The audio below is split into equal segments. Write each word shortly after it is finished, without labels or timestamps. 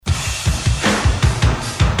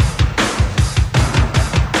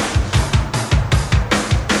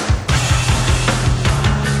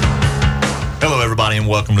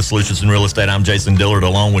welcome to Solutions in Real Estate. I'm Jason Dillard,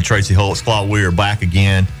 along with Tracy Holtzclaw. We are back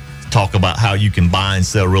again to talk about how you can buy and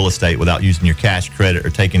sell real estate without using your cash credit or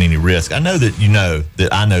taking any risk. I know that you know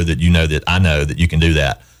that I know that you know that I know that you can do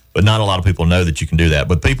that, but not a lot of people know that you can do that.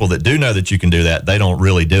 But people that do know that you can do that, they don't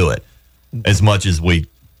really do it as much as we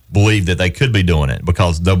believe that they could be doing it,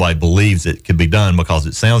 because nobody believes it could be done because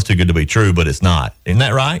it sounds too good to be true, but it's not. Isn't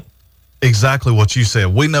that right? Exactly what you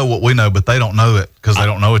said. We know what we know, but they don't know it because they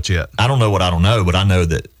don't know it yet. I don't know what I don't know, but I know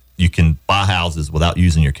that you can buy houses without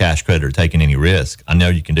using your cash credit or taking any risk. I know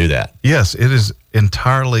you can do that. Yes, it is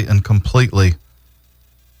entirely and completely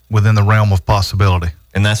within the realm of possibility.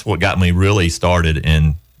 And that's what got me really started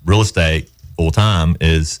in real estate full time,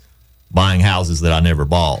 is buying houses that I never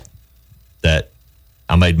bought, that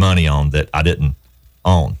I made money on, that I didn't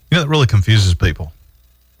own. You know, that really confuses people.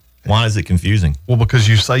 Why is it confusing? Well, because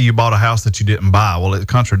you say you bought a house that you didn't buy. Well, it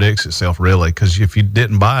contradicts itself, really, because if you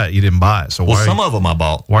didn't buy it, you didn't buy it. So some of them I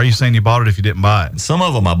bought. Why are you saying you bought it if you didn't buy it? Some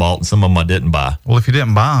of them I bought and some of them I didn't buy. Well, if you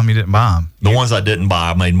didn't buy them, you didn't buy them. The ones I didn't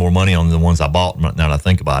buy, I made more money on than the ones I bought, now that I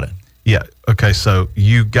think about it. Yeah. Okay, so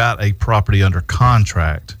you got a property under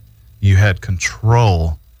contract. You had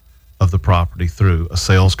control of the property through a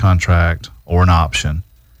sales contract or an option,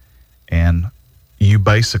 and you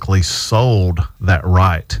basically sold that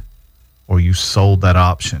right, or you sold that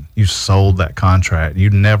option. You sold that contract. You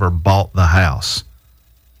never bought the house.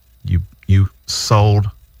 You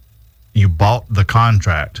bought the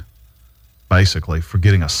contract, basically, for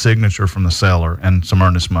getting a signature from the seller and some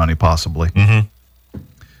earnest money, possibly. Mm-hmm.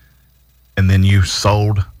 And then you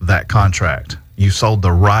sold that contract. You sold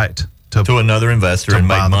the right to another investor and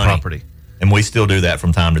made money. Property. And we still do that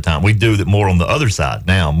from time to time. We do that more on the other side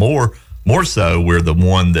now. More so, we're the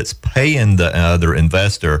one that's paying the other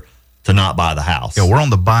investor to not buy the house. Yeah, we're on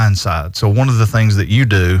the buying side. So one of the things that you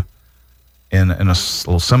do in a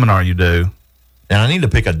little seminar you do. And I need to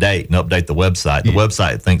pick a date and update the website. The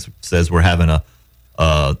website says we're having a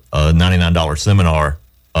 $99 seminar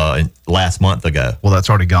last month ago. Well, that's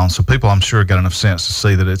already gone. So people, I'm sure, got enough sense to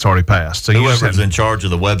see that it's already passed. So whoever's in charge of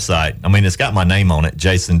the website, I mean, it's got my name on it,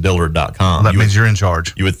 jasondillard.com. That means you're in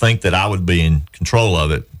charge. You would think that I would be in control of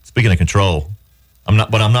it. Speaking of control, I'm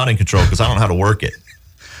not in control because I don't know how to work it.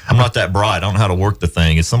 I'm not that bright. I don't know how to work the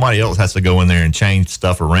thing. If somebody else has to go in there and change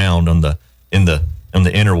stuff around on the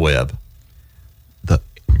interweb. The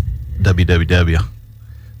www.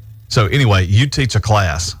 So anyway, you teach a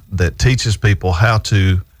class that teaches people how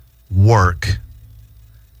to work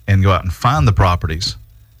and go out and find the properties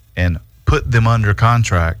and put them under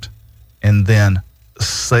contract, and then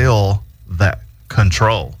sell that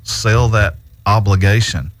control, sell that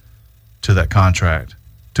obligation to that contract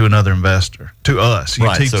to another investor, to us. You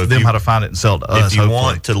teach them how to find it and sell it to us. If you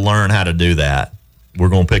want to learn how to do that, we're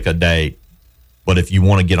going to pick a date. But if you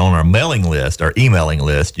want to get on our mailing list, our emailing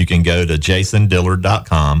list, you can go to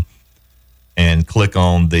jasondillard.com and click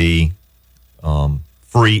on the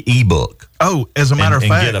free ebook. Oh, as a matter of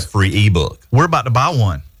fact, and get a free ebook. We're about to buy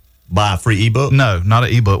one. Buy a free ebook? No, not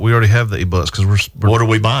an ebook. We already have the ebooks because we're. What are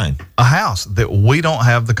we buying? A house that we don't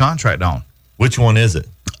have the contract on. Which one is it?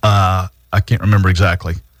 I can't remember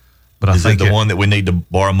exactly, but I think it the one that we need to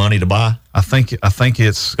borrow money to buy? I think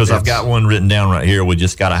it's because I've got one written down right here. We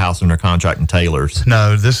just got a house under contract in Taylor's.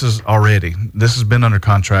 No, this has been under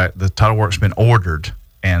contract. The title work's been ordered,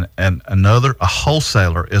 and a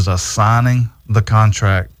wholesaler is assigning the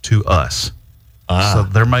contract to us. So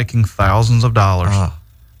they're making thousands of dollars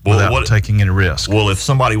without taking any risk. Well, if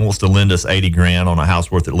somebody wants to lend us $80,000 on a house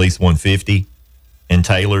worth at least $150,000 in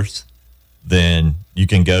Taylor's, then you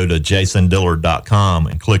can go to jasondillard.com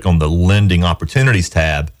and click on the lending opportunities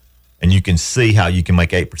tab, and you can see how you can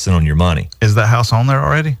make 8% on your money. Is that house on there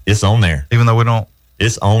already? It's on there. Even though we don't?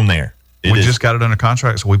 It's on there. We just got it under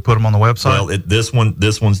contract, so we put them on the website? Well, this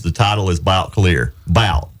one's the title is Bout Clear.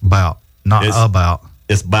 Bout. Not about.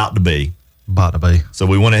 It's about to be. About to be. So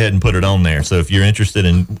we went ahead and put it on there. So if you're interested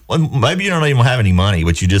in, maybe you don't even have any money,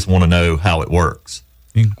 but you just want to know how it works.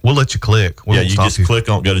 We'll let you click. You just click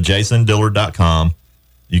on, go to jasondillard.com.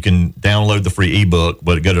 You can download the free ebook,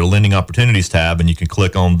 but go to the lending opportunities tab and you can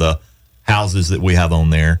click on the houses that we have on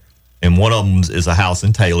there. And one of them is a house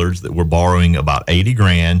in Taylor's that we're borrowing about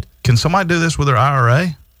 $80,000. Can somebody do this with their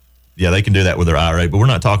IRA? Yeah, they can do that with their IRA, but we're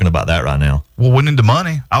not talking about that right now. Well, we need the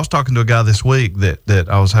money. I was talking to a guy this week that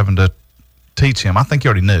I was having to teach him. I think you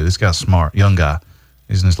already knew. This guy's smart, young guy.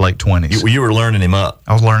 He's in his late 20s. You were learning him up.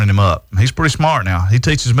 I was learning him up. He's pretty smart now. He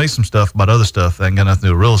teaches me some stuff about other stuff that ain't got nothing to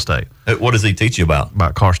do with real estate. What does he teach you about?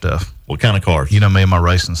 About car stuff. What kind of cars? You know me and my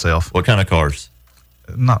racing self. What kind of cars?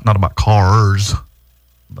 Not about cars,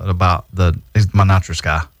 but about he's my nitrous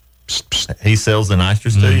guy. He sells the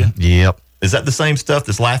nitrous to you? Yep. Is that the same stuff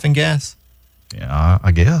that's laughing gas? Yeah,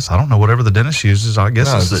 I guess. I don't know. Whatever the dentist uses, I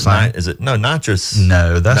guess it's the same. Nitrous?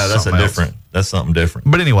 No, that's a different. That's something different.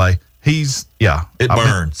 But anyway, it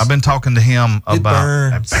burns. I've been talking to him about. It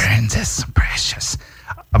burns. It's precious.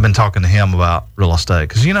 I've been talking to him about real estate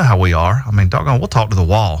because you know how we are. I mean, doggone, we'll talk to the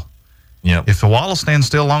wall. Yeah. If the wall will stand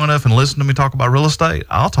still long enough and listen to me talk about real estate,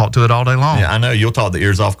 I'll talk to it all day long. Yeah, I know. You'll talk the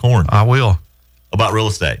ears off corn. I will. About real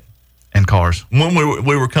estate. And cars. When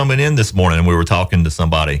we were coming in this morning, we were talking to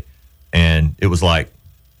somebody, and it was like,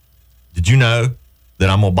 did you know that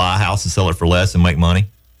I'm going to buy a house and sell it for less and make money?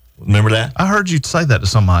 Remember that? I heard you say that to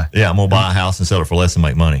somebody. Yeah, I'm going to buy a house and sell it for less and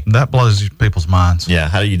make money. That blows people's minds. Yeah,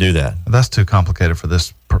 how do you do that? That's too complicated for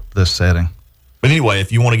this setting. But anyway,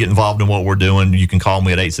 if you want to get involved in what we're doing, you can call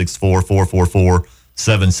me at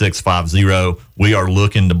 864-444-7650. We are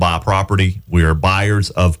looking to buy property. We are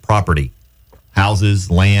buyers of property.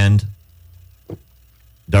 Houses, land,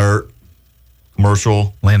 dirt,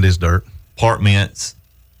 commercial. Land is dirt. Apartments.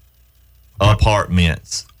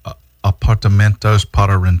 Apartamentos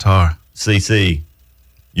para rentar. CC.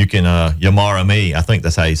 You can Yamara me. I think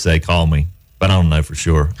that's how you say call me, but I don't know for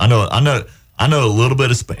sure. I know a little bit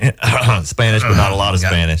of Spanish, but not a lot of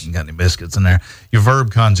Spanish. You got any biscuits in there? Your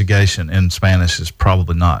verb conjugation in Spanish is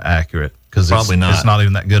probably not accurate because it's not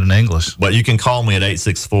even that good in English. But you can call me at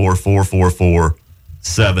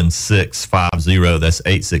 864-444-7650. That's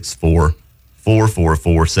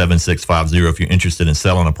 864-444-7650 if you're interested in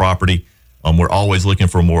selling a property. We're always looking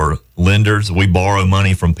for more lenders. We borrow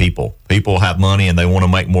money from people. People have money and they want to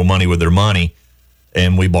make more money with their money,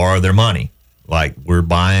 and we borrow their money. Like we're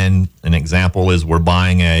buying, an example is we're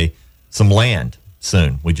buying some land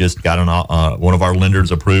soon. We just got one of our lenders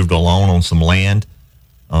approved a loan on some land.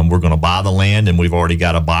 We're going to buy the land, and we've already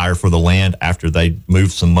got a buyer for the land after they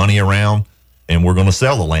move some money around, and we're going to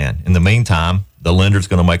sell the land. In the meantime, the lender's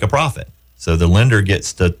going to make a profit. So the lender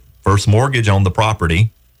gets the first mortgage on the property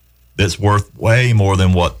that's worth way more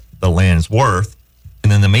than what the land's worth.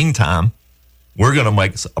 And in the meantime, we're going to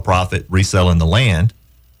make a profit reselling the land.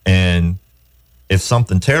 And if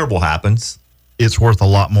something terrible happens, it's worth a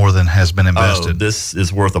lot more than has been invested. This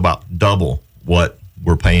is worth about double what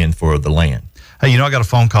we're paying for the land. Hey, I got a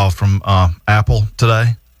phone call from Apple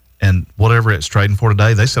today, and whatever it's trading for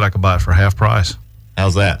today, they said I could buy it for half price.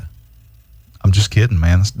 How's that? I'm just kidding,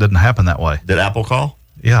 man. This doesn't happen that way. Did Apple call?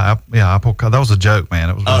 Yeah, Apple. That was a joke,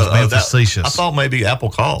 man. It was being facetious. I thought maybe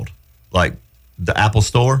Apple called, like the Apple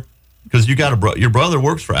store, because you got your brother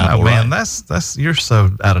works for Apple. No, man, right? that's you're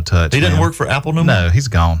so out of touch. He doesn't work for Apple no more. No, he's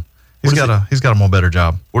gone. He's got a more better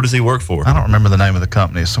job. Where does he work for? I don't remember the name of the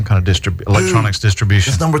company. It's some kind of electronics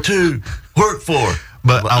distribution. It's number 2. Work for.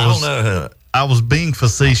 But I don't know. I was being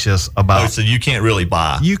facetious about. Oh, so you can't really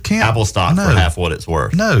buy. You can't Apple stock for half what it's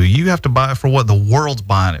worth. No, you have to buy it for what the world's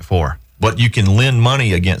buying it for. But you can lend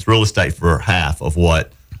money against real estate for half of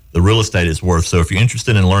what the real estate is worth. So if you're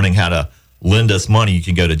interested in learning how to lend us money, you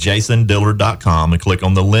can go to jasondillard.com and click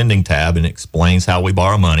on the lending tab, and it explains how we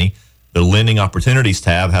borrow money. The lending opportunities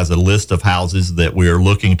tab has a list of houses that we are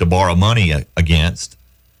looking to borrow money against.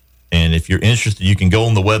 And if you're interested, you can go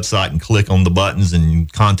on the website and click on the buttons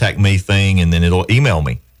and contact me thing, and then it'll email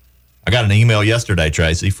me. I got an email yesterday,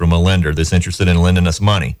 Tracy, from a lender that's interested in lending us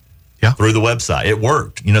money. Yeah. Through the website. It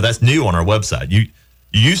worked. That's new on our website. You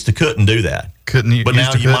used to couldn't do that. Couldn't you? But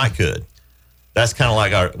now you might could. That's kind of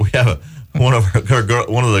like we have one of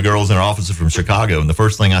the girls in our office is from Chicago, and the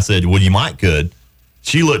first thing I said, well, you might could.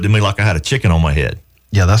 She looked at me like I had a chicken on my head.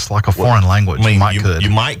 Yeah, that's like a foreign language. You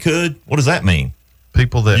might could? What does that mean?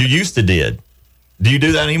 People that you used to did. Do you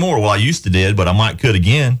do that anymore? Well, I used to did, but I might could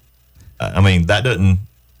again. That doesn't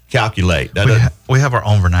calculate. We have our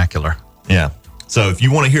own vernacular. Yeah. So if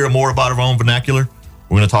you want to hear more about our own vernacular,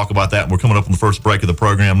 we're going to talk about that. We're coming up on the first break of the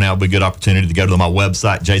program now. It'll be a good opportunity to go to my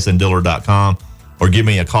website, jasondillard.com, or give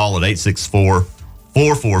me a call at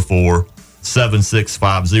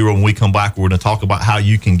 864-444-7650. When we come back, we're going to talk about how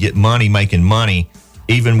you can get money making money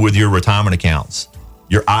even with your retirement accounts.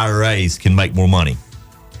 Your IRAs can make more money.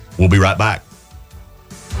 We'll be right back.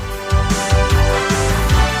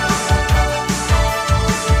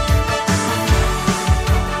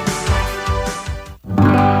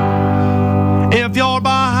 If you're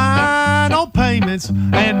behind on payments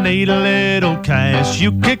and need a little cash,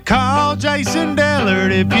 you can call Jason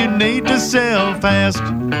Dillard if you need to sell fast.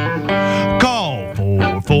 Call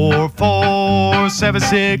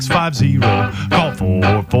 444-7650. Call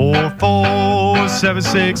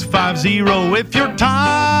 444-7650. If you're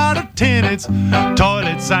tired of tenants,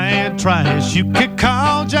 toilets, and trash, you can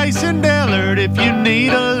call Jason Dillard if you need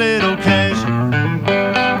a little cash.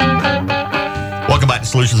 Welcome back to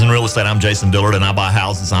Solutions in Real Estate. I'm Jason Dillard, and I buy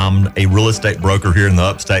houses. I'm a real estate broker here in the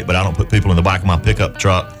upstate, but I don't put people in the back of my pickup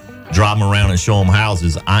truck, drive them around and show them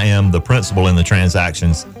houses. I am the principal in the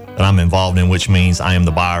transactions that I'm involved in, which means I am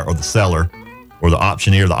the buyer or the seller or the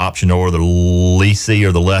optioneer, the optionor, the leasee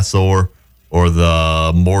or the lessor or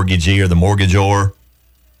the mortgagee or the mortgagor.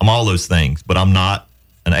 I'm all those things, but I'm not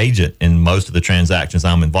an agent in most of the transactions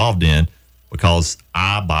I'm involved in because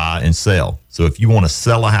I buy and sell. So if you want to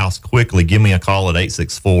sell a house quickly, give me a call at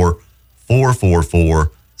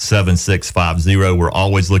 864-444-7650. We're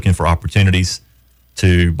always looking for opportunities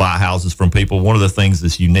to buy houses from people. One of the things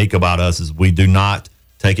that's unique about us is we do not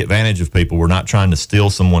take advantage of people. We're not trying to steal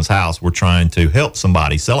someone's house. We're trying to help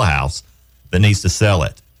somebody sell a house that needs to sell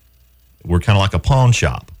it. We're kind of like a pawn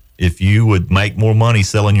shop. If you would make more money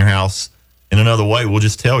selling your house in another way, we'll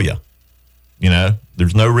just tell you. You know,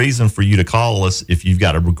 there's no reason for you to call us if you've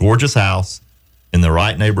got a gorgeous house in the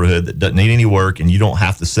right neighborhood that doesn't need any work and you don't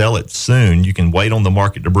have to sell it soon. You can wait on the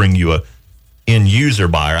market to bring you a end user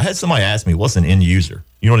buyer. I had somebody ask me, what's an end user?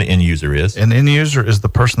 You know what an end user is? An end user is the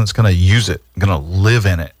person that's going to use it, going to live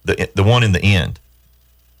in it. The one in the end.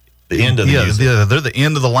 The end of the user. Yeah, they're the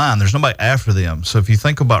end of the line. There's nobody after them. So if you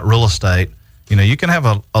think about real estate, you know, you can have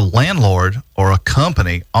a landlord or a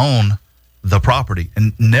company own the property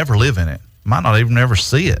and never live in it. Might not even ever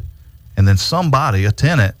see it. And then somebody, a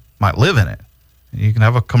tenant, might live in it. You can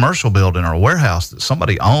have a commercial building or a warehouse that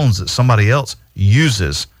somebody owns that somebody else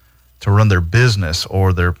uses to run their business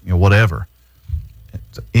or their, you know, whatever.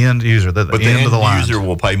 It's an end user. They're the end of the line. But the end user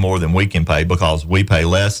will pay more than we can pay because we pay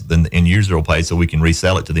less than the end user will pay, so we can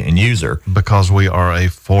resell it to the end user. Because we are a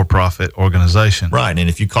for-profit organization. Right. And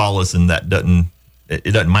if you call us and that doesn't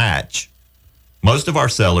match, most of our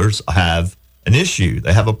sellers have an issue.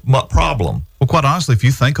 They have a problem. Well, quite honestly, if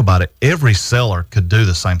you think about it, every seller could do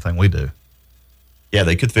the same thing we do. Yeah,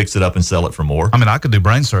 they could fix it up and sell it for more. I mean, I could do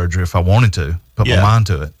brain surgery if I wanted to, put my mind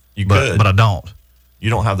to it. You could. But I don't.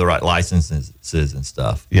 You don't have the right licenses and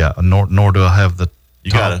stuff. Yeah, nor do I have the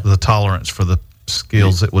tolerance for the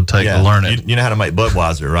skills it would take to learn it. You know how to make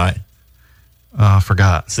Budweiser, right? I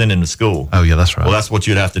forgot. Send him to school. Oh, yeah, that's right. Well, that's what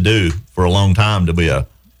you'd have to do for a long time to be a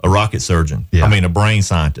rocket surgeon. Yeah. I mean, a brain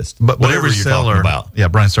scientist. But whatever every you're seller, talking about. Yeah,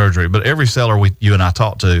 brain surgery. But every seller you and I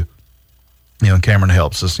talk to, you know, and Cameron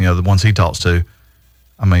helps us, you know, the ones he talks to,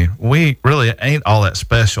 I mean, we really ain't all that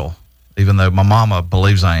special, even though my mama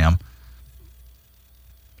believes I am.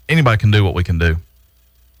 Anybody can do what we can do.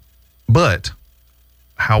 But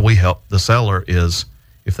how we help the seller is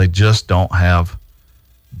if they just don't have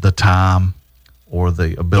the time or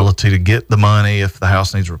the ability to get the money, if the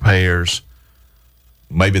house needs repairs.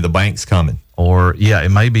 Maybe the bank's coming. Or, yeah, it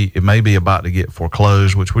may be about to get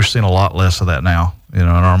foreclosed, which we're seeing a lot less of that now. You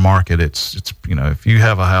know, in our market, it's you know, if you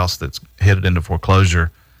have a house that's headed into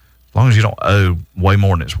foreclosure, as long as you don't owe way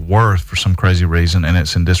more than it's worth for some crazy reason and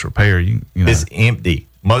it's in disrepair, you know. It's empty.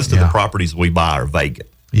 Most of the properties we buy are vacant.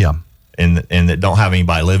 Yeah. And that don't have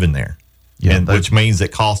anybody living there. Yeah. Which means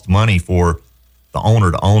it costs money for the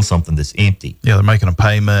owner to own something that's empty. Yeah, they're making a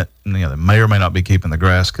payment. And, you know, they may or may not be keeping the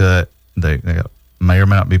grass cut. They may or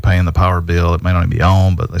may not be paying the power bill. It may not even be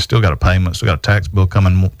on, but they still got a payment, still got a tax bill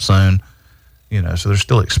coming soon. You know, so there's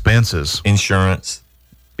still expenses. Insurance.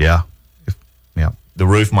 Yeah. The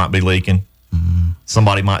roof might be leaking. Mm-hmm.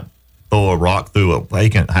 Somebody might throw a rock through a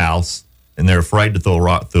vacant house, and they're afraid to throw a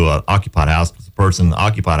rock through an occupied house because the person in the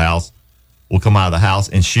occupied house will come out of the house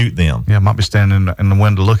and shoot them. Yeah, might be standing in the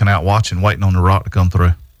window looking out, watching, waiting on the rock to come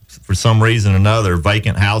through. For some reason or another,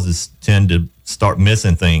 vacant houses tend to start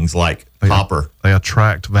missing things like copper. They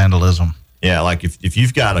attract vandalism. Yeah, like if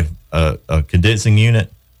you've got a condensing unit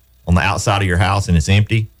on the outside of your house and it's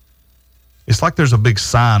empty. It's like there's a big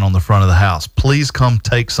sign on the front of the house. Please come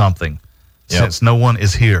take something since no one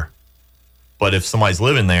is here. But if somebody's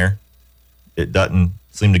living there, it doesn't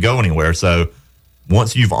seem to go anywhere. So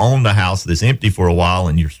once you've owned a house that's empty for a while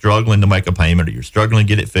and you're struggling to make a payment or you're struggling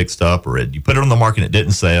to get it fixed up or you put it on the market and it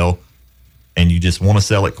didn't sell and you just want to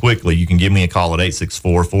sell it quickly, you can give me a call at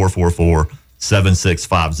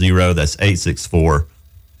 864-444-7650. That's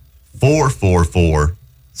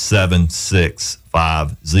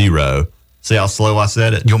 864-444-7650. See how slow I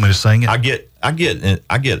said it? You want me to sing it? I get.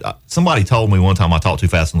 Somebody told me one time I talk too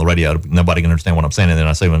fast on the radio. Nobody can understand what I'm saying, and then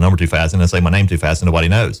I say my number too fast, and I say my name too fast, and nobody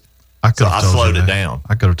knows. I slowed it down.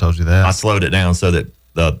 I could have told you that. I slowed it down so that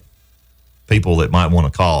the people that might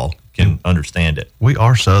want to call can understand it. We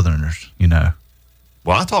are Southerners, you know.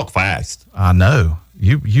 Well, I talk fast. I know.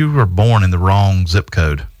 You were born in the wrong zip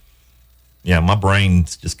code. Yeah, my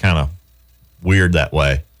brain's just kind of weird that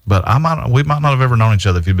way. But we might not have ever known each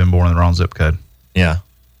other if you'd been born in the wrong zip code. Yeah.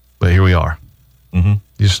 But here we are. Mm-hmm.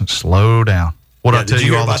 You just slow down. What Yeah, I tell did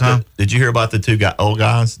you hear all the about time? Did you hear about the two old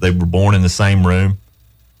guys? They were born in the same room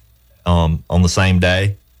on the same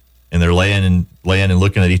day, and they're laying and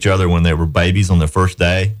looking at each other when they were babies on their first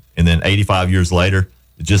day, and then 85 years later,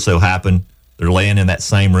 it just so happened they're laying in that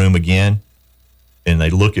same room again, and they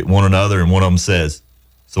look at one another, and one of them says,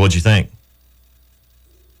 "So what'd you think?"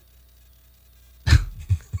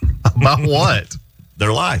 About what?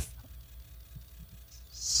 Their life.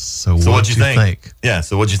 So So what'd what'd you think? Yeah.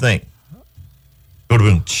 So what'd you think? Would have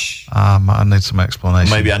been. I need some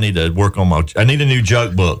explanation. Maybe I need to work on I need a new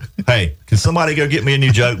joke book. Hey, can somebody go get me a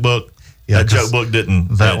new joke book? Yeah, that 'cause joke book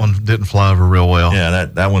didn't. That one didn't fly over real well. Yeah,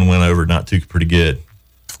 that one went over pretty good.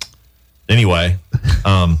 Anyway,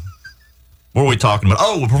 what were we talking about?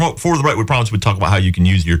 Oh, before the break, we promised we'd talk about how you can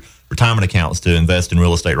use your retirement accounts to invest in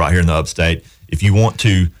real estate right here in the upstate. If you want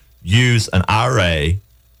to use an IRA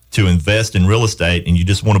to invest in real estate and you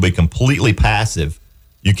just want to be completely passive,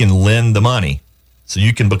 you can lend the money. So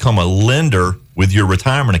you can become a lender with your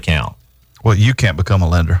retirement account. Well, you can't become a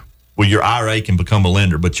lender. Well, your IRA can become a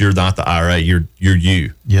lender, but you're not the IRA. You're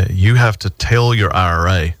you. Yeah, you have to tell your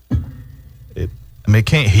IRA. It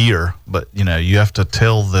can't hear, but you have to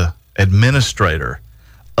tell the administrator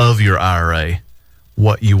of your IRA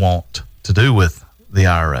what you want to do with the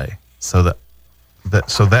IRA, so that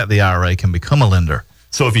the IRA can become a lender.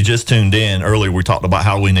 So if you just tuned in earlier, we talked about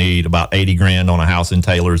how we need about 80 grand on a house in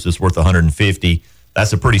Taylor's. It's worth 150.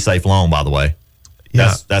 That's a pretty safe loan, by the way.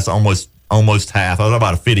 Yeah. That's almost half. I was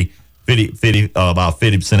about a 50%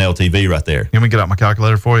 LTV right there. Let me get out my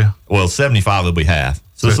calculator for you. Well, 75 will be half.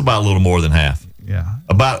 So it's about a little more than half. Yeah.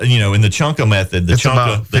 About, in the chunka method, the It's chunk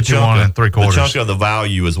about of the 51 3/4. The chunk of the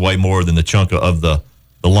value is way more than the chunk of the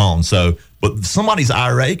loan. So, but somebody's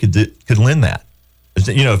IRA could lend that.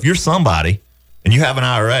 If you're somebody and you have an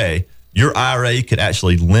IRA, your IRA could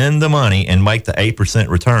actually lend the money and make the 8%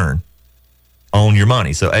 return on your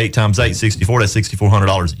money. So 8 times 8, 64, that's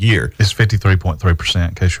 $6,400 a year. It's 53.3%,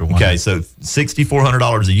 in case you're wondering. Okay, so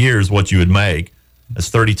 $6,400 a year is what you would make. That's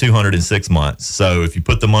 $3,200 in 6 months. So if you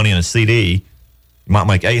put the money in a CD, you might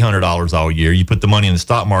make $800 all year. You put the money in the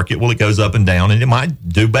stock market, well, it goes up and down, and it might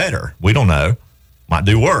do better. We don't know. Might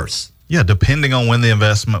do worse. Yeah, depending on when the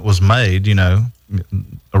investment was made,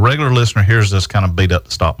 a regular listener hears this kind of beat up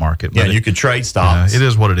the stock market. Yeah, you could trade stocks. It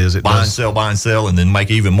is what it is. It buy does. and sell, and then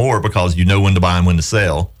make even more because you know when to buy and when to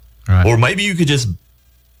sell. Right. Or maybe you could just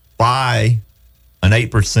buy an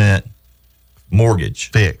 8%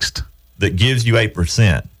 mortgage Fixed. that gives you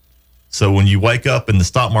 8%. So when you wake up and the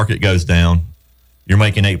stock market goes down, you're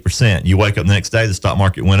making 8%. You wake up the next day, the stock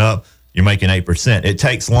market went up, you're making 8%. It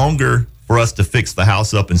takes longer for us to fix the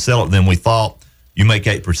house up and sell it than we thought. You make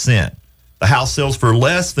 8%. The house sells for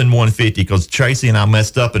less than 150 because Tracy and I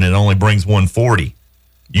messed up and it only brings 140.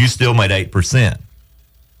 You still made 8%.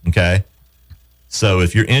 Okay? So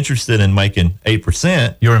if you're interested in making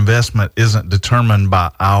 8%, Your investment isn't determined by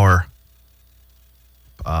our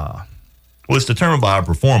well, it's determined by our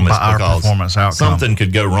performance By our because performance outcome. something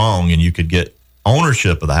could go wrong and you could get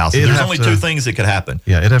ownership of the house. It'd There's have only to- two things that could happen.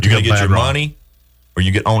 Yeah, it'd have to You're going to go get your bad wrong. money or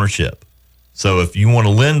you get ownership. So if you want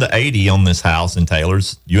to lend the 80 on this house in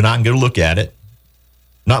Taylor's, you and I can go look at it.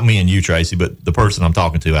 Not me and you, Tracy, but the person I'm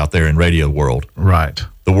talking to out there in radio world, right.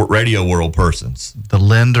 the radio world persons. The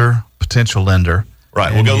lender, potential lender. Right.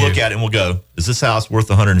 We'll and go you. look at it and we'll go, is this house worth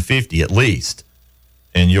 150 at least?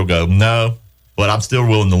 And you'll go, no, but I'm still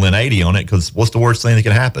willing to lend 80 on it because what's the worst thing that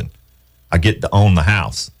can happen? I get to own the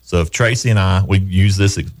house. So if Tracy and we use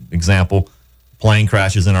this example, plane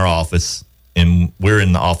crashes in our office and we're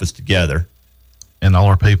in the office together And all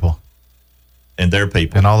our people. and they're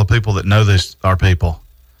people. And all the people that know this are people.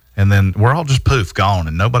 And then we're all just poof, gone,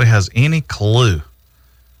 and nobody has any clue.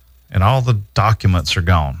 And all the documents are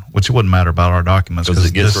gone, which it wouldn't matter about our documents. 'Cause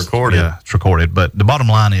it gets recorded. Yeah, it's recorded. But the bottom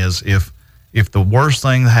line is if the worst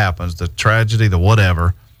thing that happens, the tragedy, the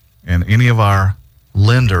whatever, and any of our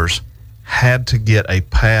lenders had to get a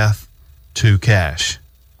path to cash,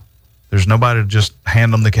 there's nobody to just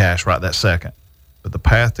hand them the cash right that second. But the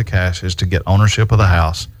path to cash is to get ownership of the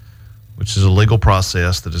house, which is a legal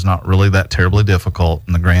process that is not really that terribly difficult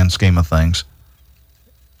in the grand scheme of things.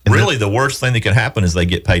 And Really, the worst thing that could happen is they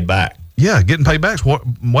get paid back. Yeah, getting paid back's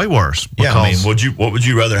way worse. Yeah, I mean, because- what would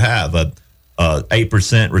you rather have, a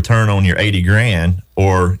 8% return on your 80 grand,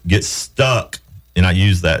 or get stuck? And I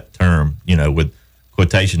use that term, with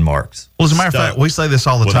quotation marks. well, as a matter of Stuck fact, we say this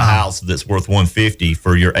all the with a time. house that's worth 150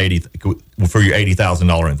 for your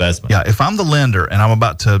 $80,000 investment. Yeah, if I'm the lender and I'm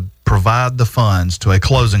about to provide the funds to a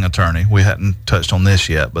closing attorney, we hadn't touched on this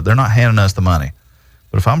yet, but they're not handing us the money.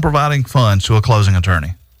 But if I'm providing funds to a closing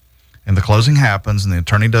attorney and the closing happens and the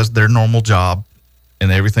attorney does their normal job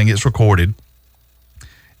and everything gets recorded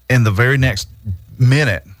in the very next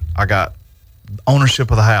minute, I got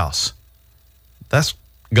ownership of the house. That's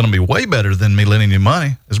going to be way better than me lending you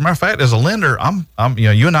money. As a matter of fact, as a lender, I'm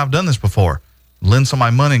you and I have done this before. Lend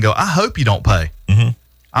somebody money and go, I hope you don't pay. Mm-hmm.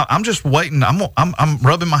 I'm just waiting. I'm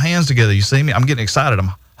rubbing my hands together. You see me? I'm getting excited.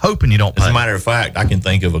 I'm hoping you don't pay. As a matter of fact, I can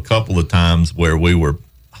think of a couple of times where we were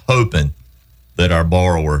hoping that our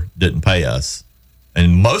borrower didn't pay us.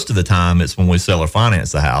 And most of the time it's when we sell or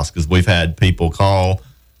finance the house, because we've had people call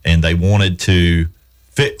and they wanted to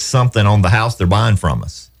fix something on the house they're buying from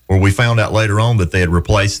us. Or we found out later on that they had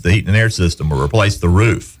replaced the heat and air system or replaced the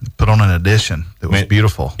roof. Put on an addition that was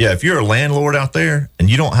beautiful. Yeah, if you're a landlord out there and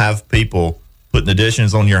you don't have people putting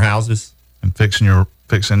additions on your houses and fixing your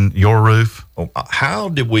roof, how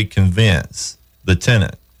did we convince the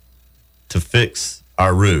tenant to fix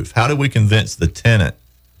our roof? How did we convince the tenant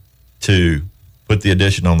to put the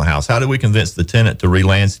addition on the house? How did we convince the tenant to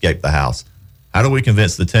re-landscape the house? How do we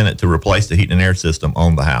convince the tenant to replace the heat and air system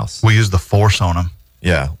on the house? We use the force on them.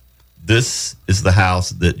 Yeah. This is the house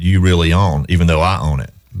that you really own, even though I own it.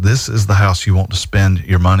 This is the house you want to spend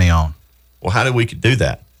your money on. Well, how did we do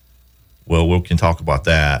that? Well, we can talk about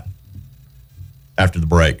that after the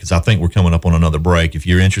break, because I think we're coming up on another break. If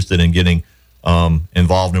you're interested in getting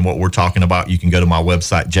involved in what we're talking about, you can go to my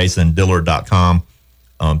website, jasondillard.com.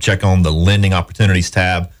 Check on the lending opportunities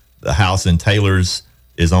tab. The house in Taylor's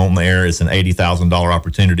is on there. It's an $80,000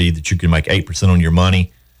 opportunity that you can make 8% on your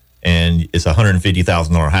money. And it's a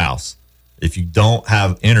 $150,000 house. If you don't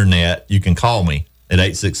have internet, you can call me at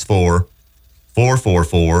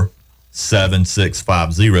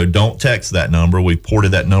 864-444-7650. Don't text that number. We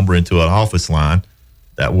ported that number into an office line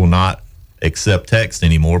that will not accept text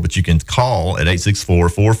anymore, but you can call at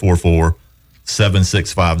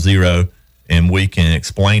 864-444-7650, and we can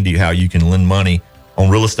explain to you how you can lend money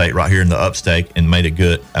on real estate right here in the upstate and make a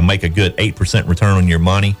good 8% return on your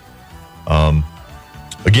money.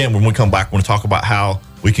 Again, when we come back, we're going to talk about how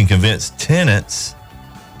we can convince tenants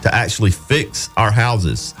to actually fix our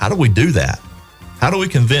houses. How do we do that? How do we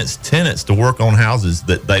convince tenants to work on houses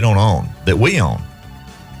that they don't own, that we own?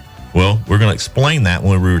 Well, we're going to explain that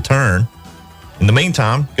when we return. In the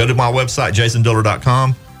meantime, go to my website,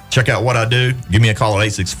 jasondillard.com. Check out what I do. Give me a call at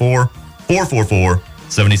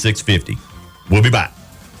 864-444-7650. We'll be back.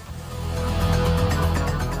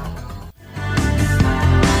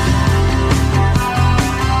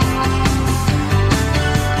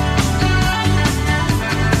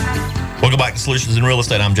 Welcome back to Solutions in Real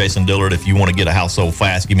Estate. I'm Jason Dillard. If you want to get a house sold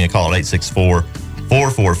fast, give me a call at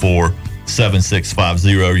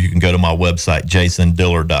 864-444-7650. You can go to my website,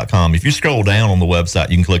 jasondillard.com. If you scroll down on the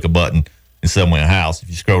website, you can click a button and sell me a house. If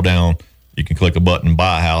you scroll down, you can click a button and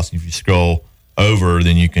buy a house. If you scroll over,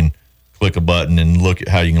 then you can click a button and look at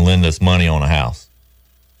how you can lend us money on a house.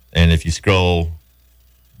 And if you scroll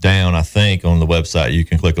down, I think, on the website, you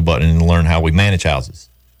can click a button and learn how we manage houses,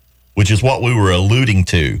 which is what we were alluding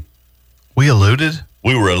to. We alluded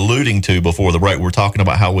to before the break. We're talking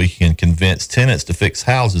about how we can convince tenants to fix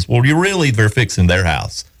houses. Well, they're fixing their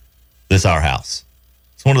house. This is our house.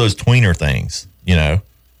 It's one of those tweener things, you know.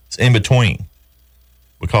 It's in between,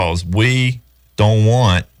 because we don't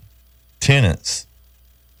want tenants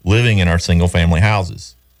living in our single-family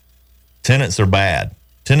houses. Tenants are bad.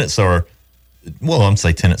 Tenants are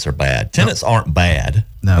bad. Tenants aren't bad.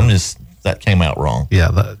 No. That came out wrong.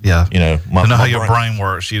 Yeah. You know, I know how your brain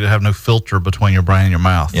works. You have no filter between your brain and your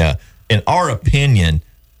mouth. Yeah. In our opinion,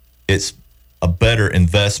 it's a better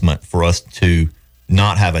investment for us to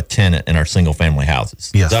not have a tenant in our single-family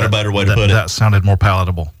houses. Yes, is that a better way to put it? That sounded more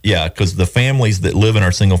palatable. Yeah, because the families that live in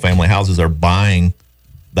our single-family houses are buying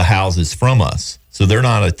the houses from us. So they're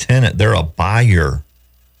not a tenant, they're a buyer.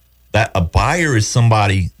 A buyer is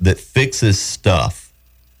somebody that fixes stuff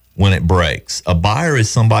when it breaks. A buyer is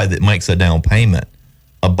somebody that makes a down payment.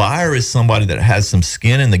 A buyer is somebody that has some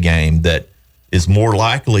skin in the game, that is more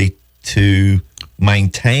likely to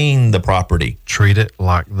maintain the property. Treat it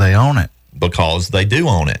like they own it. Because they do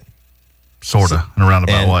own it. Sort of, in a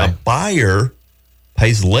roundabout way. A buyer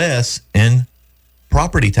pays less in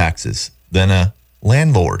property taxes than a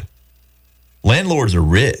landlord. Landlords are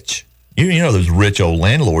rich. You know those rich old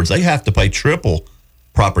landlords, they have to pay triple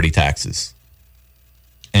property taxes.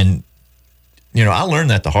 And, you know, I learned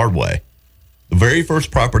that the hard way. The very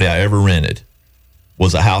first property I ever rented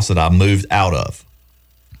was a house that I moved out of.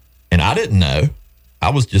 And I didn't know.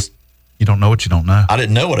 You don't know what you don't know. I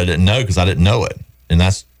didn't know what I didn't know because I didn't know it. And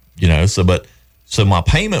that's, you know, so my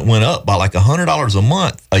payment went up by like $100 a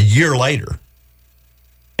month a year later.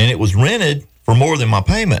 And it was rented for more than my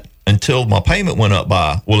payment until my payment went up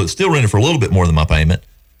by, well, it's still rented for a little bit more than my payment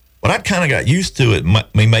But I kind of got used to it,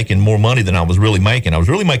 me making more money than I was really making. I was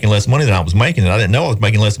really making less money than I was making, and I didn't know I was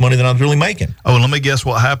making less money than I was really making. Oh, and let me guess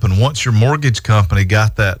what happened. Once your mortgage company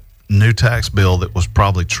got that new tax bill that was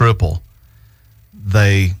probably triple,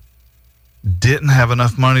 they didn't have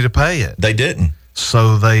enough money to pay it. They didn't.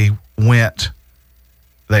 So they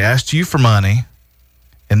asked you for money,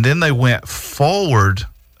 and then they went forward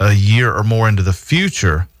a year or more into the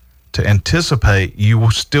future to anticipate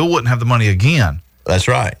you still wouldn't have the money again. That's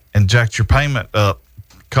right. And jacked your payment up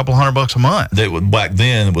a couple $100 a month. Back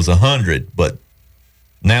then it was $100, but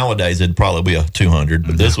nowadays it'd probably be $200.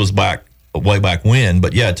 But this was way back when.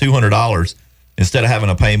 But yeah, $200. Instead of having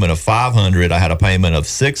a payment of $500, I had a payment of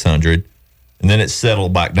 $600, and then it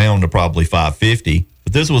settled back down to probably $550.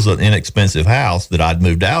 But this was an inexpensive house that I'd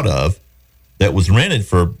moved out of that was rented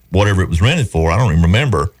for whatever it was rented for. I don't even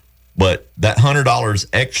remember. But that $100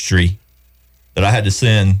 extra that I had to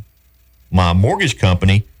send my mortgage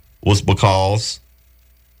company was because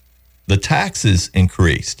the taxes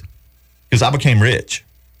increased, because I became rich.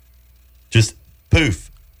 Just poof.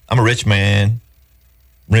 I'm a rich young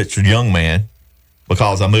man,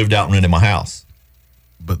 because I moved out and rented my house.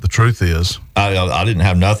 But the truth is, I didn't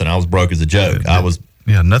have nothing. I was broke as a joke.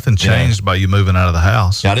 Nothing changed by you moving out of the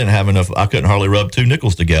house. I didn't have enough. I couldn't hardly rub two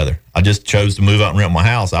nickels together. I just chose to move out and rent my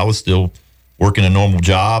house. I was still working a normal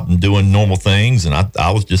job and doing normal things, and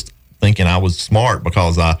I was just thinking I was smart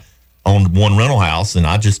because I owned one rental house, and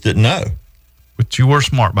I just didn't know. But you were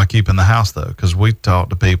smart by keeping the house, though, because we talked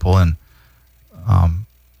to people, and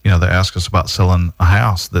they asked us about selling a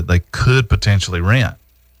house that they could potentially rent.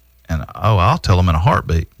 And, I'll tell them in a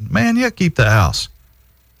heartbeat, man, keep the house.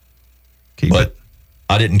 Keep it.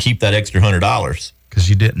 I didn't keep that extra $100. Because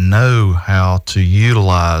you didn't know how to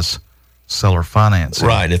utilize seller financing.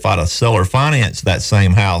 Right. If I'd have seller financed that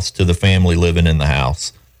same house to the family living in the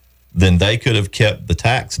house, then they could have kept the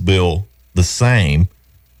tax bill the same,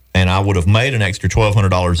 and I would have made an extra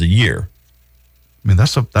 $1,200 a year. I mean,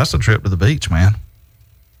 that's a trip to the beach, man.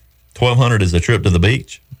 $1,200 is a trip to the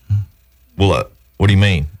beach? Mm-hmm. Well, what do you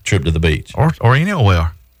mean, trip to the beach? Or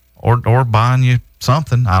anywhere. Or buying you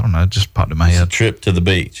something. I don't know. It just popped in my head. It's a trip to the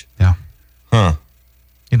beach. Yeah. Huh.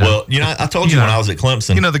 Well, I told you when I was at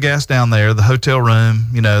Clemson. The gas down there, the hotel room,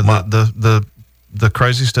 the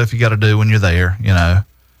crazy stuff you got to do when you're there,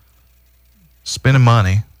 spending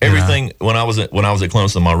money. Everything. When I was at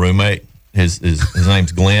Clemson, my roommate, his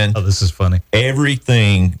name's Glenn. Oh, this is funny.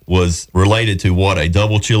 Everything was related to what a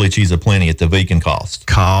double chili cheese aplenty at the Beacon cost.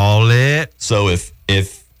 Call it. So if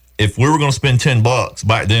we were going to spend $10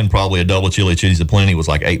 back then, probably a double chili cheese aplenty was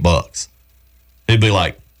like $8. He'd be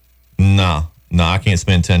like, no, I can't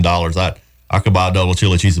spend $10. I could buy a double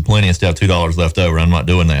chili cheese aplenty and still have $2 left over. I'm not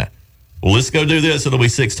doing that. Well, let's go do this. It'll be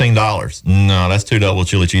 $16. No, that's 2 double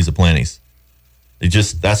chili cheese aplenties.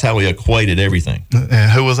 That's how we equated everything.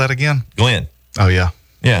 And who was that again? Glenn. Oh, yeah.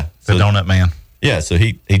 Yeah. The donut man. Yeah. So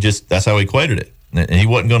that's how he equated it. And he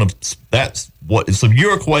wasn't going to, so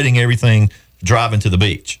you're equating everything driving to the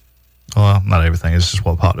beach. Well, not everything. It's just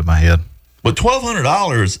what popped in my head. But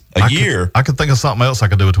 $1,200 a year. I could think of something else I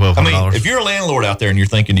could do with $1,200. I mean, if you're a landlord out there and you're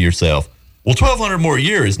thinking to yourself, well, $1,200 more a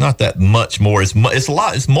year is not that much more. It's a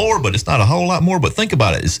lot. It's more, but it's not a whole lot more. But think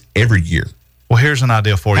about it. It's every year. Well, here's an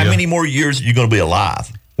idea for you. How many more years are you going to be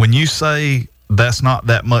alive? When you say that's not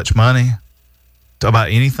that much money about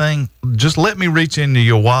anything, just let me reach into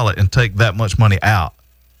your wallet and take that much money out,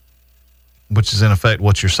 which is in effect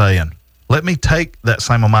what you're saying. Let me take that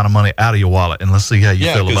same amount of money out of your wallet, and let's see how you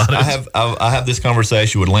feel about it. I have this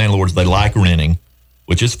conversation with landlords. They like renting,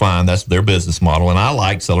 which is fine. That's their business model, and I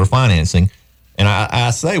like seller financing. And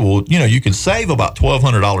I say, well, you can save about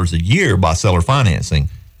 $1,200 a year by seller financing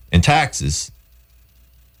and taxes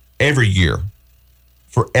every year,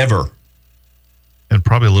 forever. And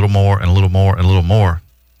probably a little more and a little more and a little more.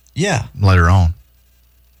 Yeah. Later on.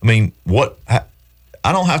 I mean, I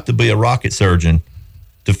don't have to be a rocket surgeon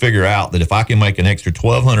to figure out that if I can make an extra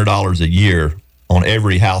 $1,200 a year on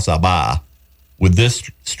every house I buy with this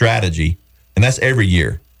strategy, and that's every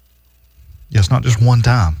year. Yeah, it's not just one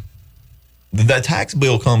time. That tax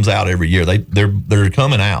bill comes out every year. They're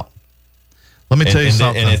coming out. Let me tell you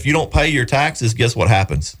something. And if you don't pay your taxes, guess what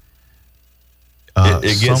happens?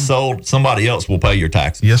 It gets sold. Somebody else will pay your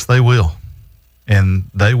taxes. Yes, they will.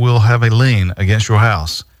 And they will have a lien against your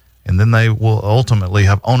house. And then they will ultimately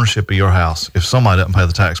have ownership of your house if somebody doesn't pay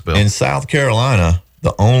the tax bill. In South Carolina,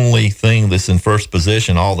 the only thing that's in first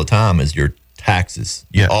position all the time is your taxes.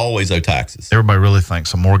 You always owe taxes. Everybody really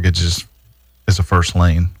thinks a mortgage is a first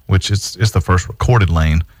lien, which it's the first recorded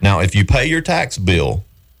lien. Now, if you pay your tax bill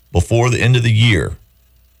before the end of the year,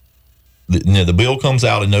 the bill comes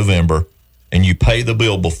out in November, and you pay the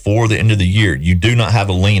bill before the end of the year, you do not have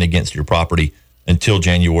a lien against your property until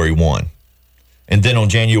January 1. And then on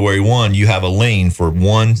January 1, you have a lien for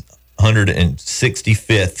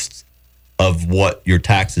 165th of what your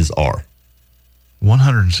taxes are.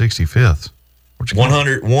 165th.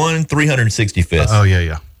 365th. Oh,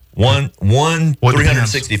 yeah. One Well,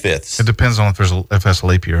 365th. It depends on if that's a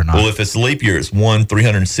leap year or not. Well, if it's leap year, it's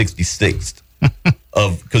 366th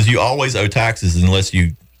of, because you always owe taxes unless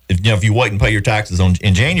if you wait and pay your taxes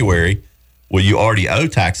in January, well, you already owe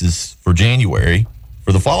taxes for January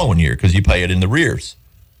for the following year because you pay it in the rears.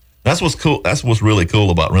 That's what's cool. That's what's really cool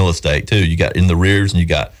about real estate too. You got in the rears and you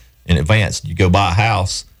got in advance. You go buy a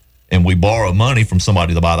house and we borrow money from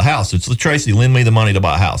somebody to buy the house. It's Tracy, lend me the money to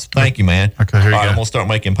buy a house. Thank you, man. Okay, here you All right, go. I'm going to start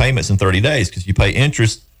making payments in 30 days because you pay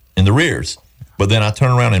interest in the rears. But then I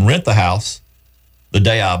turn around and rent the house the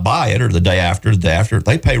day I buy it or the day after,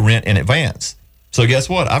 they pay rent in advance. So guess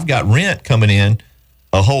what? I've got rent coming in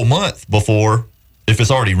a whole month before, if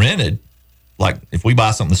it's already rented, like if we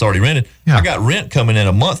buy something that's already rented, Yeah. I got rent coming in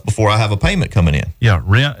a month before I have a payment coming in. Yeah,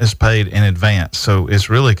 rent is paid in advance. So it's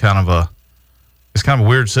really kind of a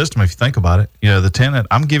weird system if you think about it. You know, the tenant,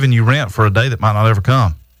 I'm giving you rent for a day that might not ever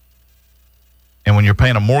come. And when you're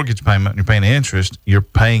paying a mortgage payment and you're paying interest, you're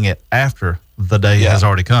paying it after the day has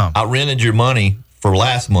already come. I rented your money for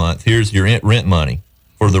last month. Here's your rent money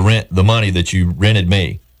for the money that you rented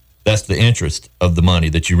me. That's the interest of the money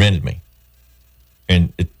that you rented me.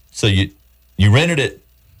 And so you rented it.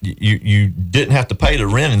 You didn't have to pay the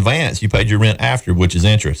rent in advance. You paid your rent after, which is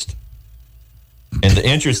interest. And the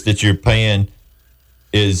interest that you're paying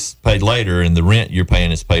is paid later, and the rent you're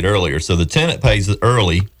paying is paid earlier. So the tenant pays it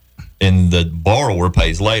early, and the borrower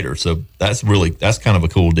pays later. So that's kind of a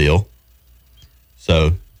cool deal.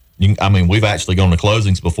 So, we've actually gone to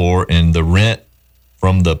closings before, and the rent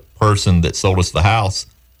from the person that sold us the house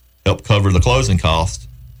helped cover the closing cost,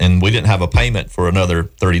 and we didn't have a payment for another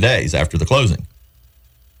 30 days after the closing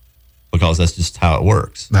because that's just how it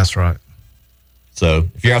works. That's right. So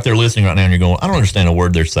if you're out there listening right now and you're going, I don't understand a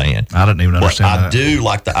word they're saying. I didn't even But understand that. I do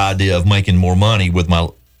like the idea of making more money with my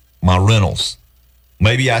rentals.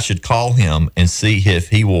 Maybe I should call him and see if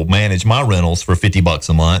he will manage my rentals for $50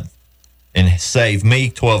 a month and save me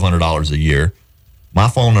 $1,200 a year. My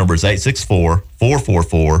phone number is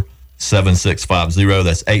 864-444-7650.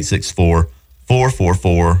 That's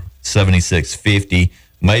 864-444-7650.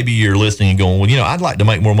 Maybe you're listening and going, well, I'd like to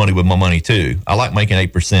make more money with my money too. I like making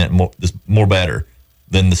 8% more better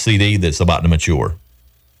than the CD that's about to mature.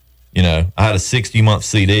 I had a 60-month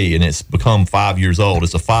CD and it's become 5 years old.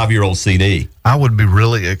 It's a 5-year-old CD. I would be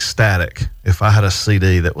really ecstatic if I had a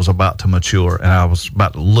CD that was about to mature and I was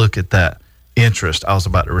about to look at that interest I was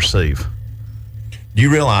about to receive. Do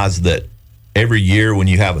you realize that every year when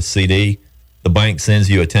you have a CD, the bank sends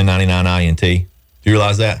you a 1099 INT? Do you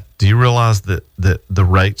realize that? Do you realize that the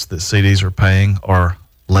rates that CDs are paying are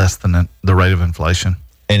less than the rate of inflation?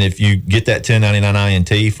 And if you get that 1099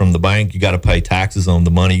 INT from the bank, you got to pay taxes on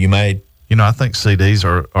the money you made. I think CDs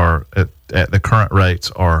are at the current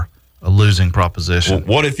rates are a losing proposition.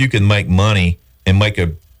 Well, what if you can make money and make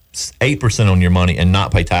 8% on your money and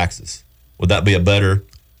not pay taxes? Would that be a better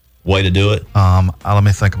way to do it? Let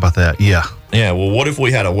me think about that. Yeah. Yeah. Well, what if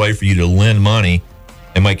we had a way for you to lend money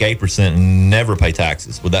and make 8% and never pay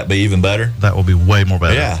taxes? Would that be even better? That will be way more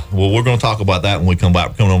better. Yeah. Well, we're going to talk about that when we come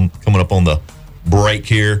back. Coming up on the break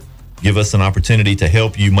here. Give us an opportunity to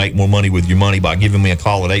help you make more money with your money by giving me a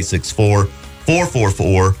call at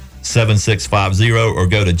 864-444-7650 or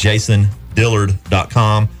go to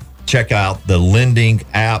jasondillard.com. Check out the lending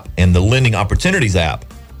app and the lending opportunities app,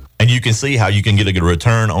 and you can see how you can get a good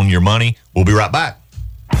return on your money. We'll be right back.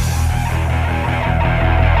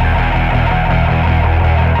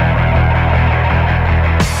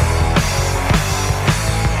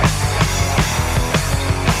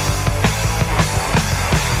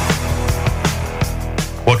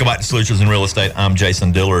 Welcome back to Solutions in Real Estate. I'm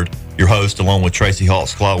Jason Dillard, your host, along with Tracy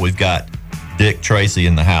Holtzclaw. We've got Dick Tracy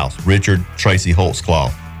in the house, Richard Tracy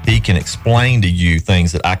Holtzclaw. He can explain to you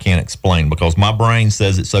things that I can't explain because my brain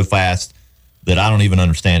says it so fast that I don't even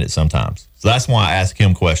understand it sometimes. So that's why I ask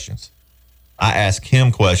him questions. I ask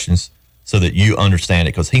him questions so that you understand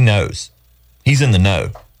it because he knows. He's in the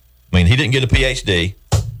know. He didn't get a PhD,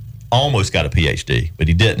 almost got a PhD, but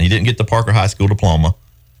he didn't. He didn't get the Parker High School diploma.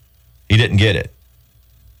 He didn't get it.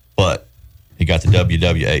 But he got the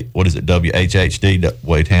WHHD,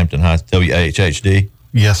 Wade Hampton High, WHHD.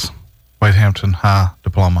 Yes. Wade Hampton High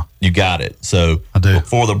diploma. You got it. So I do.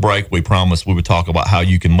 Before the break, we promised we would talk about how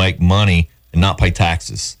you can make money and not pay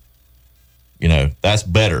taxes. That's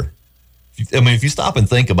better. If you stop and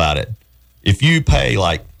think about it, if you pay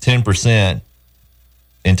like 10%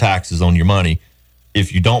 in taxes on your money,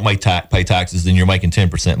 if you don't pay taxes, then you're making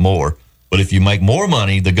 10% more. But if you make more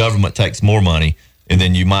money, the government takes more money, and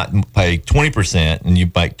then you might pay 20%, and you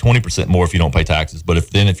make 20% more if you don't pay taxes. But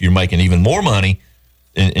if you're making even more money,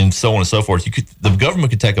 and so on and so forth, the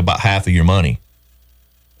government could take about half of your money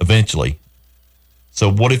eventually.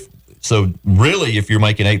 So really, if you're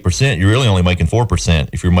making 8%, you're really only making 4%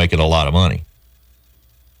 if you're making a lot of money.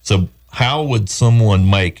 So how would someone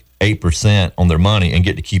make 8% on their money and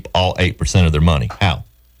get to keep all 8% of their money? How?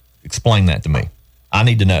 Explain that to me. I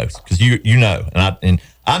need to know, because you know, and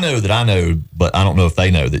I know that I know, but I don't know if they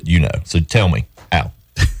know that you know. So tell me how.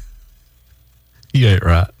 You ain't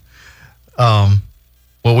right.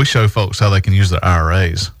 Well, we show folks how they can use their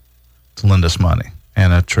IRAs to lend us money.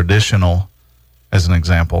 And a traditional, as an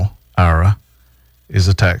example, IRA is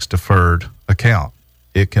a tax-deferred account.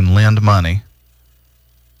 It can lend money.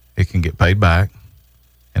 It can get paid back.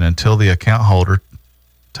 And until the account holder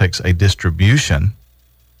takes a distribution,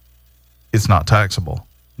 it's not taxable.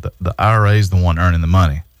 The IRA is the one earning the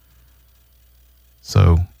money.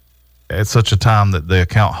 So at such a time that the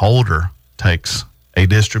account holder takes a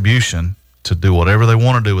distribution to do whatever they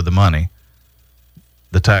want to do with the money,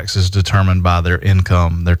 the tax is determined by their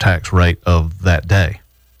income, their tax rate of that day,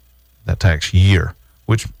 that tax year,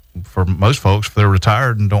 which for most folks, if they're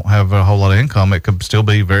retired and don't have a whole lot of income, it could still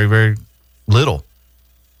be very, very little.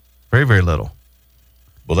 Very, very little.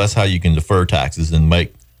 Well, that's how you can defer taxes and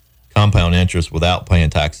make compound interest without paying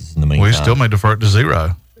taxes in the meantime. We still may defer it to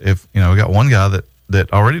zero. If, we got one guy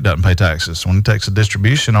that already doesn't pay taxes. So when he takes a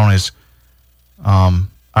distribution on his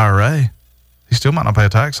IRA, he still might not pay a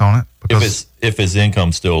tax on it. Because if his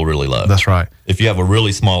income's still really low. That's right. If you have a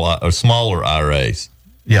really smaller IRAs,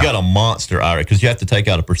 yeah. You got a monster IRA, because you have to take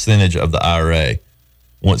out a percentage of the IRA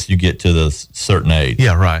once you get to the certain age.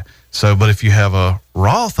 Yeah, right. So, but if you have a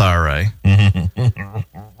Roth IRA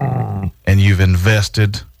and you've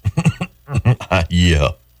invested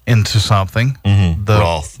into something,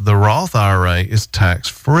 the Roth IRA is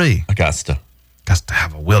tax-free. I got to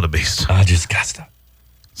have a wildebeest. I just got to.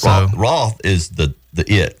 So Roth is the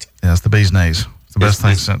it. Yeah, it's the bee's knees. It's the best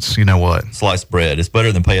thing since you know what. Sliced bread. It's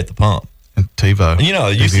better than pay at the pump. And TiVo. And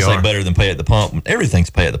it used to say better than pay at the pump. Everything's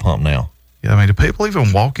pay at the pump now. Yeah, do people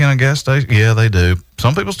even walk in a gas station? Yeah, they do.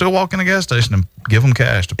 Some people still walk in a gas station and give them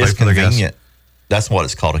cash to pay for the gas. It's convenient. That's what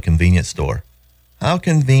it's called, a convenience store. How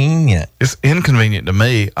convenient. It's inconvenient to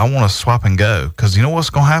me. I want to swap and go, because you know what's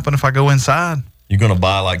going to happen if I go inside? You're going to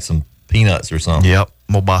buy like some peanuts or something. Yep.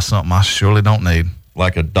 I'm going to buy something I surely don't need.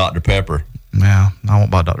 Like a Dr. Pepper. Yeah, I won't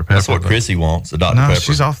buy Dr. Pepper. That's what Chrissy wants, a Dr. Pepper. No,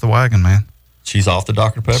 she's off the wagon, man. She's off the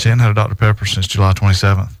Dr. Pepper? She hasn't had a Dr. Pepper since July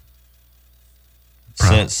 27th.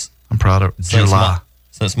 I'm proud of July.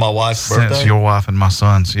 Since my wife's birthday? Since your wife and my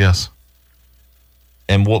son's, yes.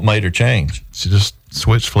 And what made her change? She just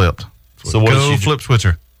flipped. So what Go flip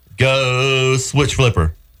switcher. Go switch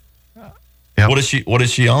flipper. Yep. What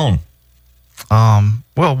is she on?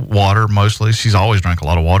 Well, water mostly. She's always drank a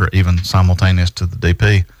lot of water, even simultaneous to the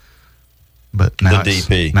DP. But now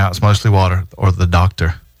it's mostly water, or the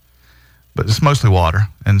doctor. But it's mostly water,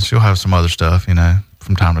 and she'll have some other stuff,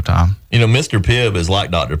 from time to time. Mr. Pibb is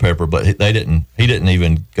like Dr. Pepper, but he didn't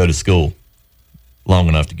even go to school long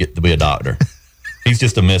enough to get to be a doctor. He's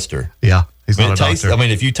just a mister. Yeah, he's not a doctor.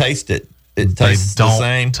 If you taste it, it tastes the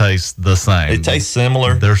same. Taste the same. It tastes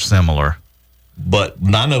similar. They're similar. But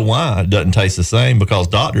I know why it doesn't taste the same, because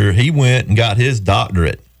he went and got his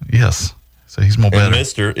doctorate. Yes. So he's more better. And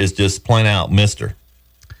Mr. is just plain out Mr.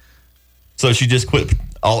 So she just quit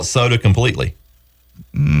all soda completely.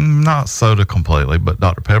 Not soda completely, but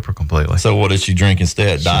Dr. Pepper completely. So what does she drink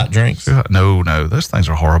instead? Diet drinks? No. Those things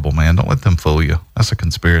are horrible, man. Don't let them fool you. That's a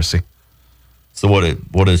conspiracy. So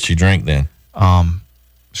what does she drink then?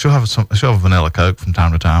 She'll have a vanilla Coke from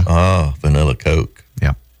time to time. Oh, vanilla Coke.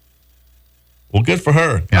 Yeah. Well, good for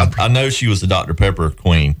her. Yeah. I know she was the Dr. Pepper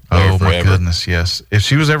queen. Oh, my goodness, yes. If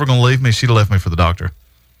she was ever going to leave me, she'd have left me for the doctor.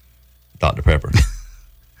 Dr. Pepper.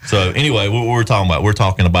 So anyway, what we're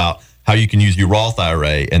talking about how you can use your Roth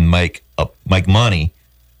IRA and make money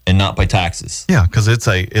and not pay taxes. Yeah, because it's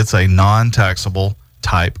a non-taxable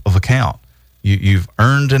type of account. You've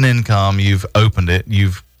earned an income, you've opened it,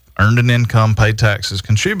 you've earned an income, paid taxes,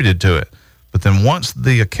 contributed to it. But then once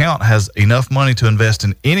the account has enough money to invest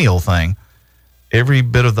in any old thing, every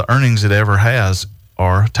bit of the earnings it ever has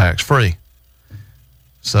are tax-free.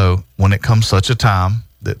 So when it comes such a time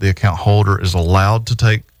that the account holder is allowed to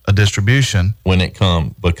take a distribution. When it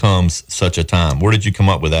becomes such a time. Where did you come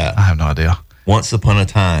up with that? I have no idea. Once upon a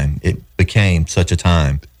time, it became such a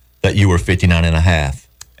time that you were 59 and a half.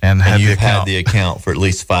 And you've had the account for at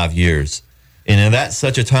least 5 years. And in that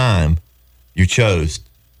such a time, you chose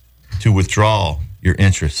to withdraw your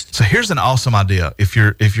interest. So here's an awesome idea. If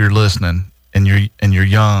you're listening and you're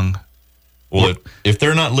young. Well, if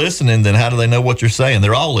they're not listening, then how do they know what you're saying?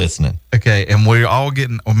 They're all listening. Okay, and we're all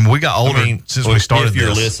getting. I mean, we got older since we started. If you're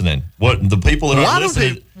this. listening, what the people that aren't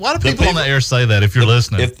listening? Why do people on the air say that? If you're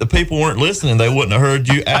listening, if the people weren't listening, they wouldn't have heard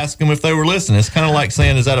you ask them if they were listening. It's kind of like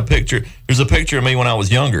saying, "Is that a picture?" There's a picture of me when I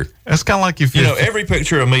was younger. It's kind of like if you know, every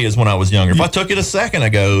picture of me is when I was younger. If I took it a second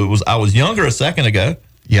ago, I was younger a second ago.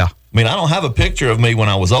 Yeah, I mean, I don't have a picture of me when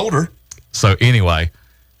I was older. So anyway,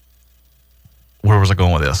 where was I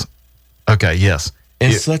going with this? Okay, yes.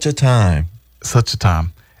 In such a time.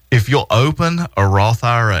 If you'll open a Roth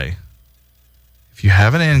IRA, if you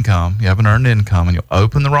have an income, you have an earned income, and you'll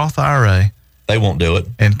open the Roth IRA. They won't do it.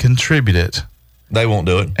 And contribute it. They won't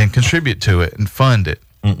do it. And contribute to it and fund it.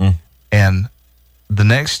 Mm-mm. And the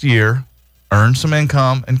next year, earn some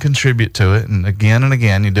income and contribute to it. And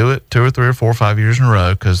again, you do it 2 or 3 or 4 or 5 years in a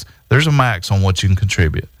row because there's a max on what you can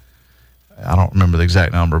contribute. I don't remember the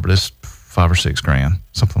exact number, but it's $5 or $6 grand,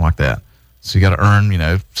 something like that. So you got to earn,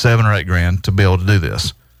 $7 or $8 grand to be able to do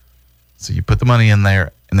this. So you put the money in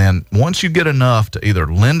there, and then once you get enough to either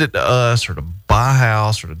lend it to us or to buy a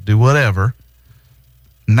house or to do whatever,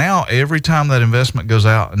 now every time that investment goes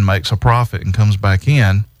out and makes a profit and comes back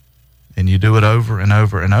in, and you do it over and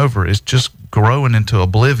over and over, it's just growing into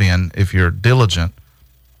oblivion if you're diligent.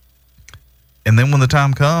 And then when the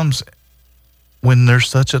time comes, when there's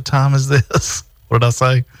such a time as this, what did I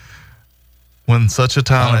say? When such a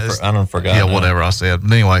time I don't forget. Yeah, whatever I said.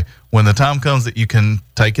 But anyway, when the time comes that you can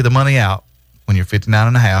take the money out when you're 59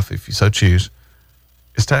 and a half, if you so choose,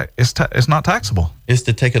 it's not taxable. It's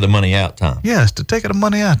to take the money out time. Yeah, it's to take the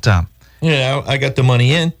money out time. Yeah, I got the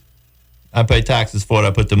money in. I pay taxes for it.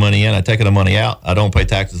 I put the money in. I take the money out. I don't pay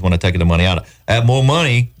taxes when I take the money out. I have more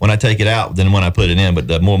money when I take it out than when I put it in, but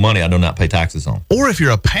the more money I do not pay taxes on. Or if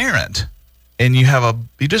you're a parent and you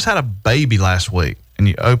just had a baby last week, and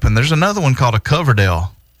you open, there's another one called a Coverdell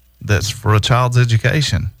that's for a child's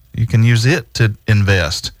education. You can use it to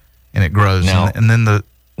invest, and it grows. Now, and then it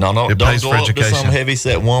don't pays go for up education. to some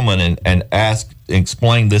heavy-set woman and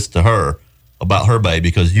explain this to her about her baby,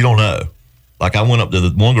 because you don't know. Like, I went up to the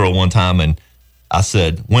one girl one time, and I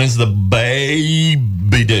said, "When's the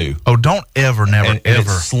baby due?" Oh, don't ever. It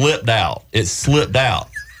slipped out.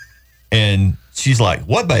 And she's like,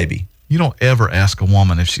 "What baby?" You don't ever ask a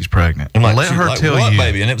woman if she's pregnant. I'm like, let her tell what you,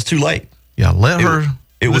 baby, and it was too late. Yeah, let her.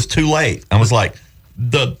 It was too late. I was like,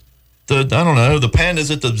 I don't know, the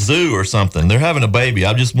pandas at the zoo or something. They're having a baby.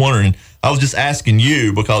 I'm just wondering. I was just asking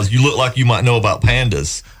you because you look like you might know about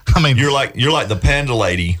pandas. I mean, you're like the panda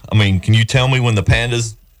lady. I mean, can you tell me when the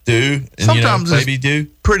pandas do? And sometimes baby do.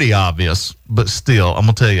 Pretty obvious, but still, I'm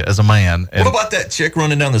gonna tell you, as a man. What about that chick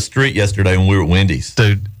running down the street yesterday when we were at Wendy's?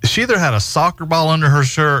 Dude, she either had a soccer ball under her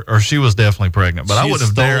shirt or she was definitely pregnant. But I wouldn't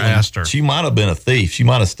have dared asked her. She might have been a thief. She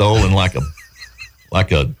might have stolen like a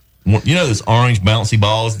those orange bouncy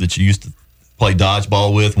balls that you used to play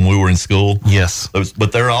dodgeball with when we were in school. Yes,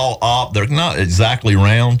 but they're all up. They're not exactly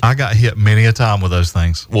round. I got hit many a time with those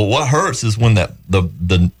things. Well, what hurts is when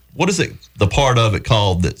the what is it? The part of it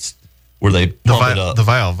called that's where they pump it up. The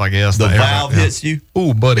valve, I guess. The valve hits you.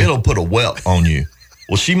 Ooh, buddy. It'll put a welt on you.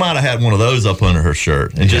 Well, she might have had one of those up under her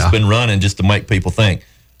shirt and just been running just to make people think,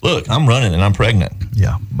 look, I'm running and I'm pregnant.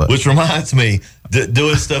 Yeah. Which reminds me,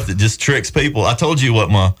 doing stuff that just tricks people. I told you what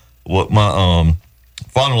my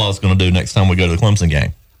father-in-law is going to do next time we go to the Clemson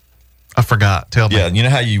game. I forgot. Tell me. Yeah, you know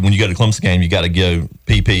how when you go to the Clemson game, you got to go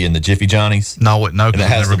pee in the Jiffy Johnnies? No, and it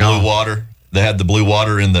has the blue water. They had the blue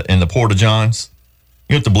water in the Porta Johns.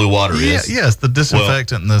 You know what the blue water is? Yes, the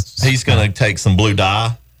disinfectant. Well, he's going to take some blue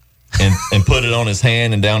dye and put it on his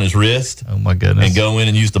hand and down his wrist. Oh, my goodness. And go in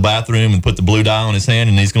and use the bathroom and put the blue dye on his hand,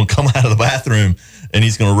 and he's going to come out of the bathroom, and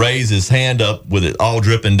he's going to raise his hand up with it all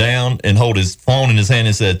dripping down and hold his phone in his hand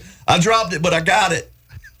and said, I dropped it, but I got it.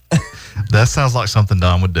 That sounds like something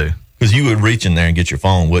Don would do. Because you would reach in there and get your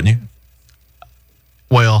phone, wouldn't you?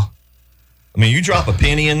 Well, I mean, you drop a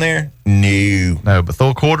penny in there? No, but throw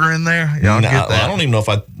a quarter in there? Yeah, I'll get that. I don't even know if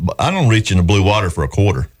I don't reach in the blue water for a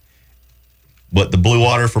quarter. But the blue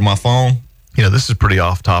water for my phone? This is pretty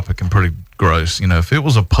off topic and pretty gross. If it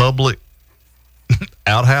was a public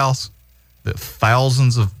outhouse that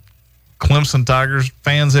thousands of Clemson Tigers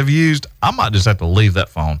fans have used, I might just have to leave that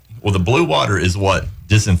phone. Well, the blue water is what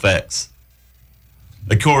disinfects.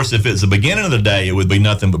 Of course, if it's the beginning of the day, it would be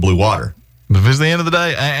nothing but blue water. But if it's the end of the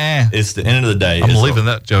day, It's the end of the day. I'm leaving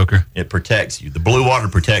that joker. It protects you. The blue water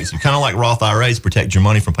protects you. Kind of like Roth IRAs protect your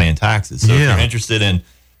money from paying taxes. So if you're interested in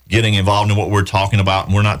getting involved in what we're talking about.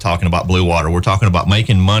 And we're not talking about blue water. We're talking about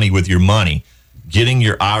making money with your money, getting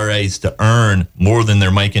your IRAs to earn more than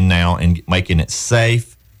they're making now and making it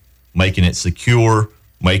safe, making it secure,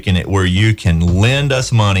 making it where you can lend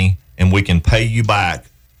us money and we can pay you back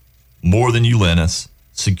more than you lend us,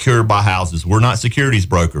 secured by houses. We're not securities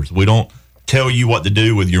brokers. We don't tell you what to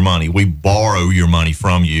do with your money. We borrow your money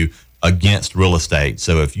from you against real estate.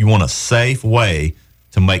 So if you want a safe way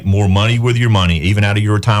to make more money with your money, even out of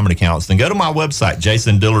your retirement accounts, then go to my website,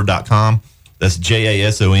 jasondillard.com. That's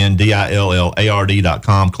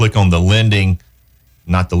JASONDILLARD.com. Click on the lending,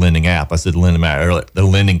 not the lending app. I said the lending app earlier, the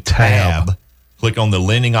lending tab. Click on the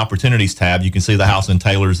lending opportunities tab. You can see the house in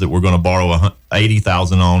Taylor's that we're going to borrow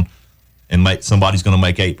 $80,000 on, and somebody's going to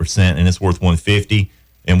make 8%, and it's worth $150,000.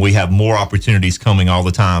 And we have more opportunities coming all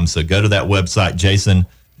the time. So go to that website,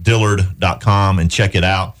 jasondillard.com, and check it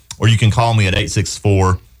out. Or you can call me at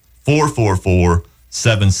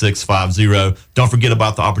 864-444-7650. Don't forget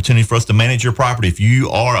about the opportunity for us to manage your property. If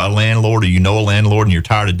you are a landlord or you know a landlord and you're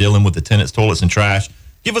tired of dealing with the tenants, toilets, and trash,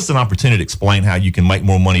 give us an opportunity to explain how you can make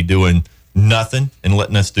more money doing nothing and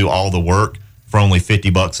letting us do all the work for only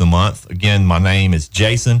 $50 a month. Again, my name is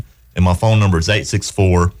Jason, and my phone number is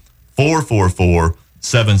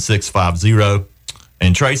 864-444-7650.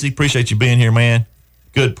 And Tracy, appreciate you being here, man.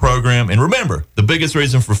 Good program. And remember, the biggest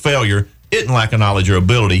reason for failure isn't lack of knowledge or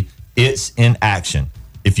ability. It's inaction.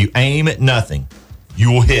 If you aim at nothing,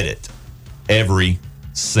 you will hit it every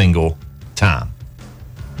single time.